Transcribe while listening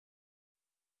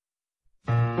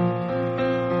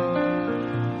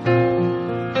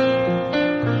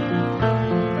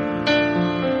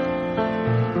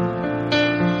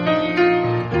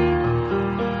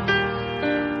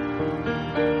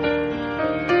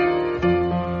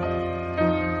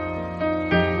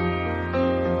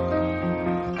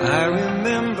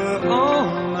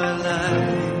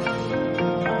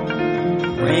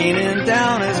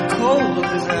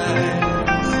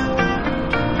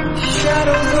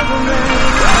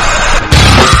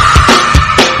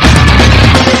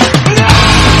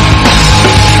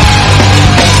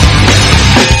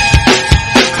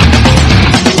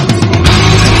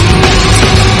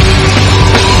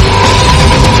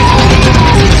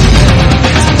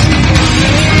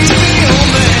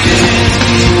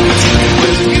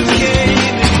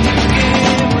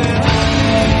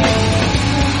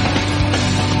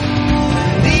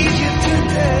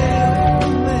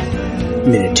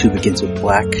begins with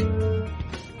black.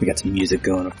 We got some music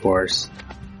going, of course.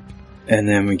 And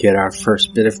then we get our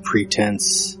first bit of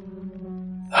pretense.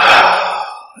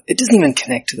 It doesn't even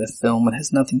connect to the film. It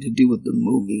has nothing to do with the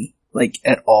movie. Like,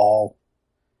 at all.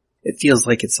 It feels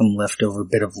like it's some leftover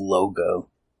bit of logo.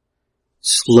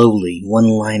 Slowly, one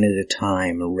line at a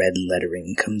time, red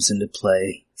lettering comes into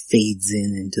play, fades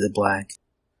into the black.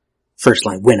 First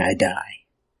line, when I die.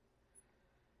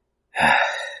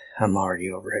 I'm already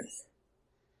over it.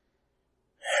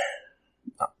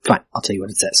 Oh, fine, I'll tell you what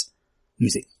it says. Let me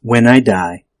see. When I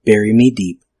die, bury me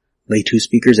deep, lay 2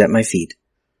 speakers at my feet,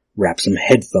 wrap some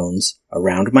headphones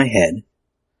around my head.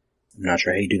 I'm not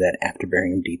sure how you do that after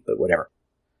burying them deep, but whatever.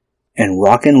 And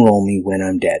rock and roll me when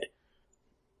I'm dead.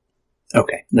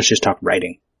 Okay, let's just talk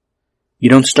writing. You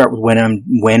don't start with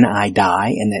when I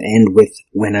die and then end with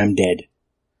when I'm dead.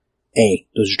 A,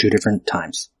 those are 2 different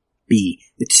times. B,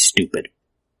 it's stupid.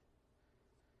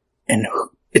 And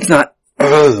it's not,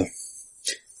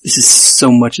 this is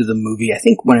so much of the movie. I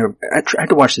think whenever, I tried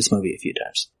to watch this movie a few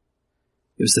times.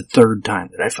 It was the 3rd time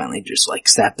that I finally just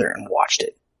sat there and watched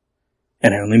it.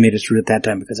 And I only made it through it that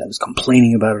time because I was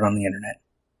complaining about it on the internet.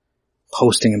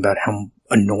 Posting about how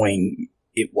annoying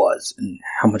it was and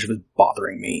how much it was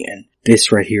bothering me. And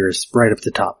this right here is right up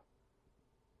the top.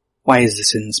 Why is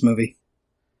this in this movie?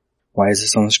 Why is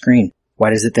this on the screen? Why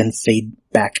does it then fade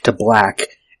back to black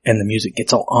and the music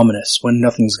gets all ominous when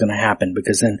nothing's going to happen?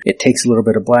 Because then it takes a little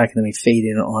bit of black and then we fade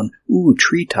in on,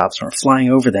 treetops are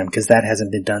flying over them, because that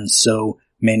hasn't been done so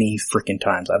many freaking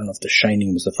times. I don't know if The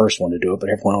Shining was the first one to do it, but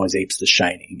everyone always apes The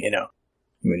Shining,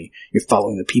 when you're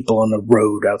following the people on the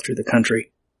road out through the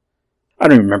country. I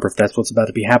don't even remember if that's what's about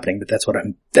to be happening, but that's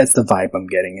the vibe I'm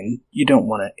getting, and you don't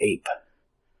want to ape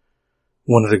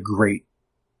one of the great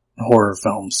horror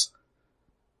films.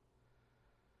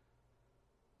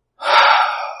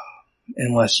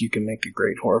 Unless you can make a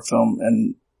great horror film,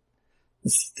 and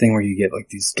it's the thing where you get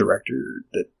these director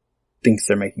that thinks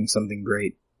they're making something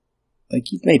great.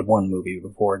 You've made one movie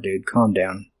before, dude, calm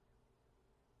down.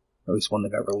 At least one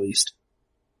that got released.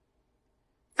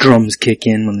 Drums kick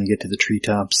in when they get to the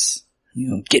treetops.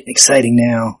 Getting exciting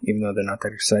now, even though they're not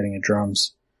that exciting at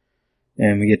drums.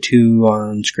 And we get 2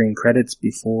 on-screen credits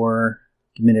before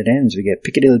the minute ends. We get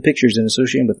Piccadilly Pictures in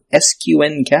association with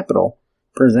SQN Capital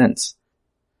presents.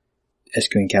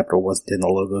 SQN Capital wasn't in the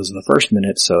logos in the first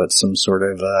minute, so it's some sort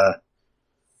of,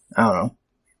 I don't know,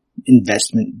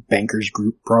 investment bankers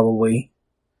group probably.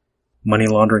 Money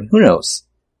laundering, who knows?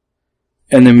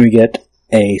 And then we get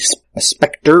a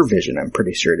Spectre Vision, I'm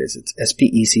pretty sure it is. It's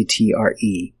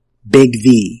S-P-E-C-T-R-E. Big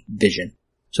V Vision.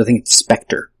 So I think it's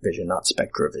Spectre Vision, not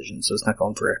Spectrovision. So it's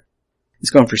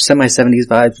going for semi-70s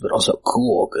vibes, but also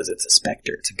cool because it's a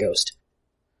specter, it's a ghost.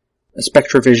 A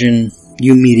Spectrovision,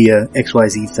 U-Media,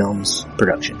 XYZ Films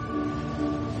production.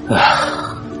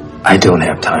 I don't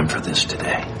have time for this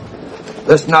today.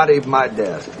 Let's not even my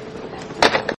desk.